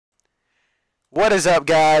What is up,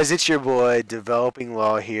 guys? It's your boy Developing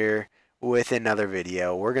Law here with another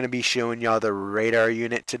video. We're going to be showing y'all the radar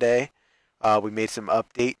unit today. We made some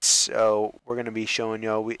updates, so we're going to be showing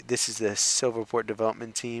y'all. This is the Silverport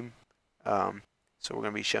development team, so we're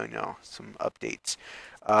going to be showing y'all some updates.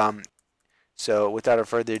 So without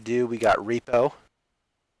further ado, we got Repo,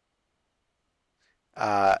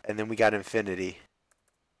 and then we got Infinity.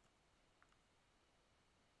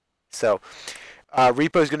 So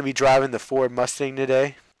Repo is going to be driving the Ford Mustang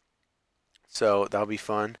today, so that'll be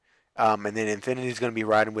fun. And then Infinity is going to be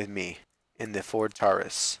riding with me in the Ford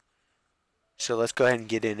Taurus. So let's go ahead and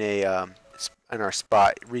get in in our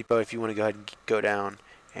spot. Repo, if you want to go ahead and go down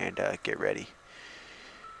and get ready.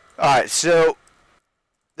 Alright, so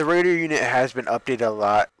the radar unit has been updated a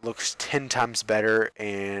lot. Looks 10 times better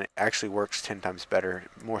and actually works 10 times better,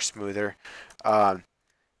 more smoother.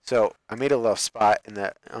 So I made a little spot in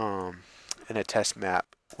a test map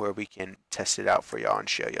where we can test it out for y'all and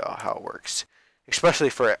show y'all how it works. Especially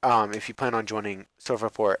for if you plan on joining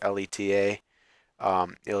Silverport LETA,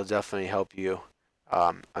 it'll definitely help you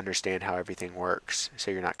understand how everything works,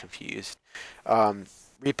 so you're not confused.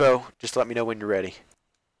 Repo, just let me know when you're ready.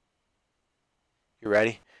 You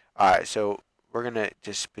ready? Alright, so we're gonna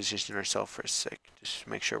just position ourselves for a sec, just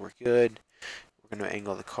make sure we're good. We're gonna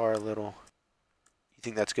angle the car a little. You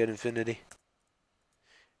think that's good, Infinity?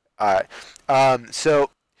 Alright,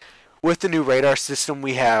 so with the new radar system,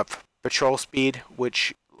 we have patrol speed,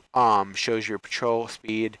 which shows your patrol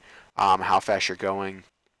speed, how fast you're going.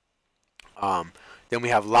 Then we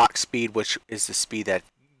have lock speed, which is the speed that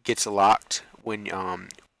gets locked when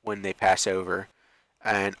they pass over,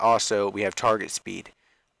 and also we have target speed.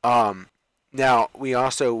 Now we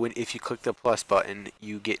also, if you click the plus button,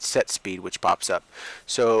 you get set speed, which pops up.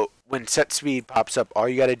 So when set speed pops up, all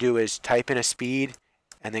you got to do is type in a speed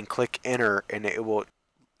and then click enter, and it will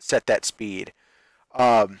set that speed.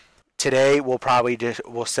 Today we'll probably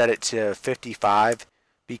we'll set it to 55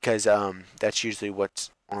 because that's usually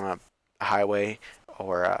what's on a highway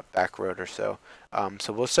or a back road or so.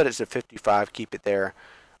 So we'll set it to 55, keep it there,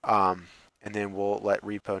 and then we'll let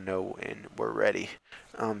Repo know when we're ready.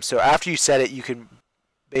 So after you set it, you can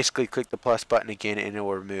basically click the plus button again and it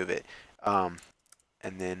will remove it.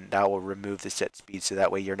 And then that will remove the set speed, so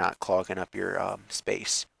that way you're not clogging up your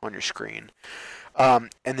space on your screen. And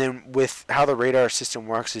then with how the radar system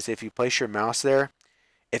works is if you place your mouse there,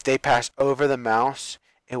 if they pass over the mouse,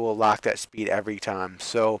 it will lock that speed every time.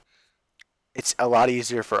 So it's a lot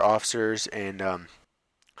easier for officers and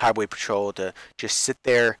highway patrol to just sit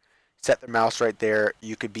there, set their mouse right there.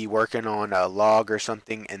 You could be working on a log or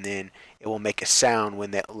something, and then it will make a sound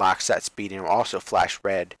when it locks that speed, and it will also flash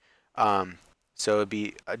red. So it'd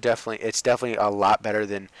be it's definitely a lot better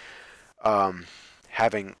than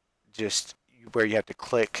having just where you have to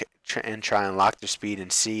click and try and lock the speed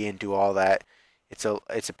and see and do all that. It's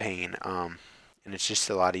a pain, and it's just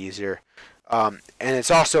a lot easier. And it's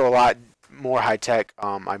also a lot more high tech.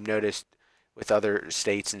 I've noticed with other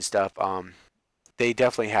states and stuff. They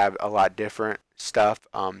definitely have a lot different stuff.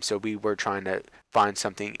 So we were trying to find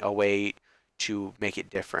a way to make it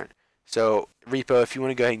different. So Repo, if you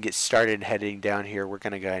want to go ahead and get started heading down here, we're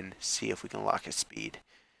going to go ahead and see if we can lock his speed.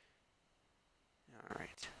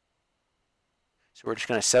 Alright. So we're just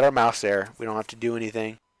going to set our mouse there. We don't have to do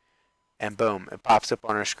anything. And boom, it pops up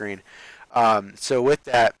on our screen. So with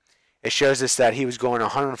that, it shows us that he was going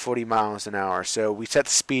 140 miles an hour. So we set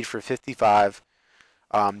the speed for 55.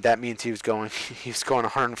 That means he was going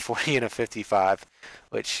 140 and a 55,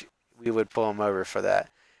 which we would pull him over for that.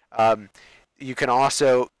 You can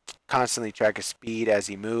also constantly track his speed as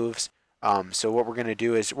he moves. So what we're going to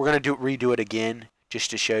do is we're going to redo it again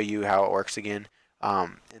just to show you how it works again.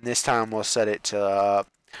 And this time we'll set it to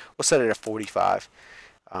 45.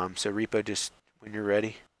 So Repo, just when you're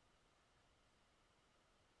ready.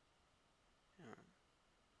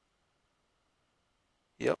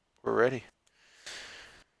 Yep, we're ready.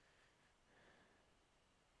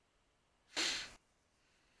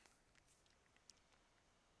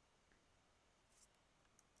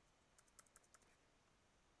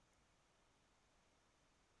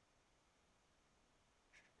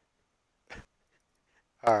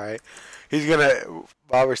 Alright,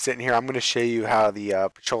 while we're sitting here, I'm gonna show you how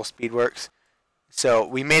the patrol speed works. So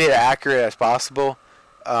we made it accurate as possible.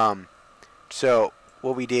 So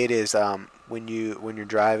what we did is when you're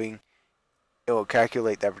driving, it will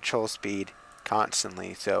calculate that patrol speed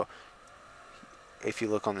constantly. So if you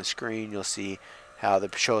look on the screen, you'll see how the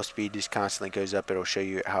patrol speed just constantly goes up. It'll show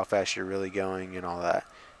you how fast you're really going and all that.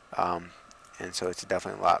 And so it's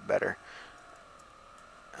definitely a lot better.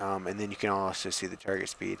 And then you can also see the target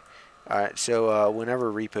speed. Alright, so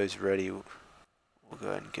whenever Repo's ready, we'll go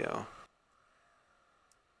ahead and go.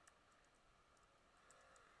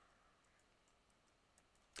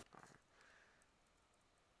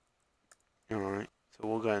 Alright, so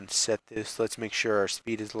we'll go ahead and set this. Let's make sure our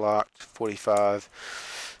speed is locked. 45.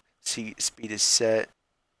 See, speed is set.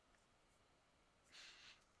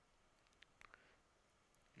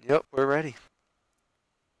 Yep, we're ready.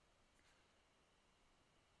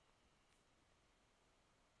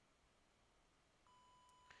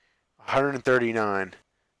 $139.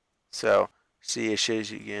 So, see, it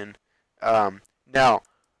shows you again. Now,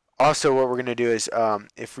 also what we're going to do is,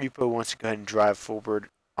 if Repo wants to go ahead and drive forward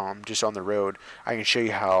just on the road, I can show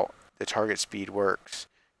you how the target speed works.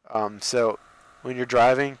 So, when you're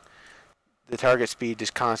driving, the target speed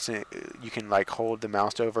just constant. You can like hold the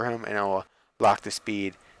mouse over him and it'll lock the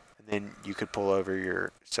speed, and then you could pull over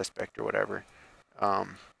your suspect or whatever.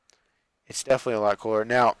 Um, it's definitely a lot cooler.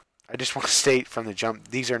 Now, I just want to state from the jump,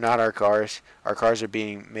 these are not our cars. Our cars are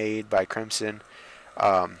being made by Crimson,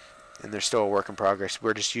 and they're still a work in progress.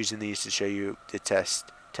 We're just using these to show you the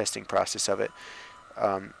testing process of it.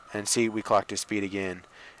 And see, we clocked his speed again,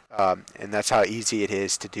 and that's how easy it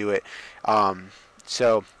is to do it.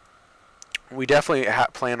 So we definitely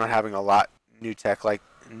plan on having a lot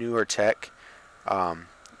newer tech,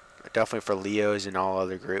 definitely for Leos and all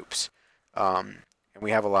other groups. And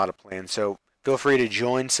we have a lot of plans. So feel free to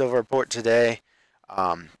join Silverport today.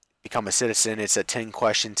 Become a citizen. It's a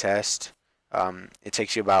 10-question test. It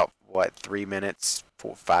takes you about, 3 minutes,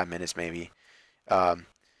 5 minutes maybe.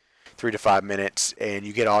 3 to 5 minutes, and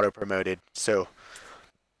you get auto-promoted. So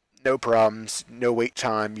no problems, no wait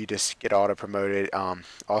time. You just get auto-promoted.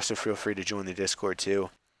 Also, feel free to join the Discord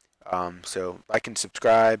too. So like and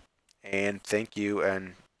subscribe, and thank you.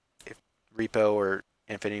 And if Repo or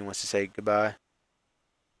Infinity wants to say goodbye.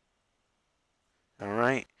 All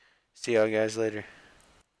right. See y'all guys later.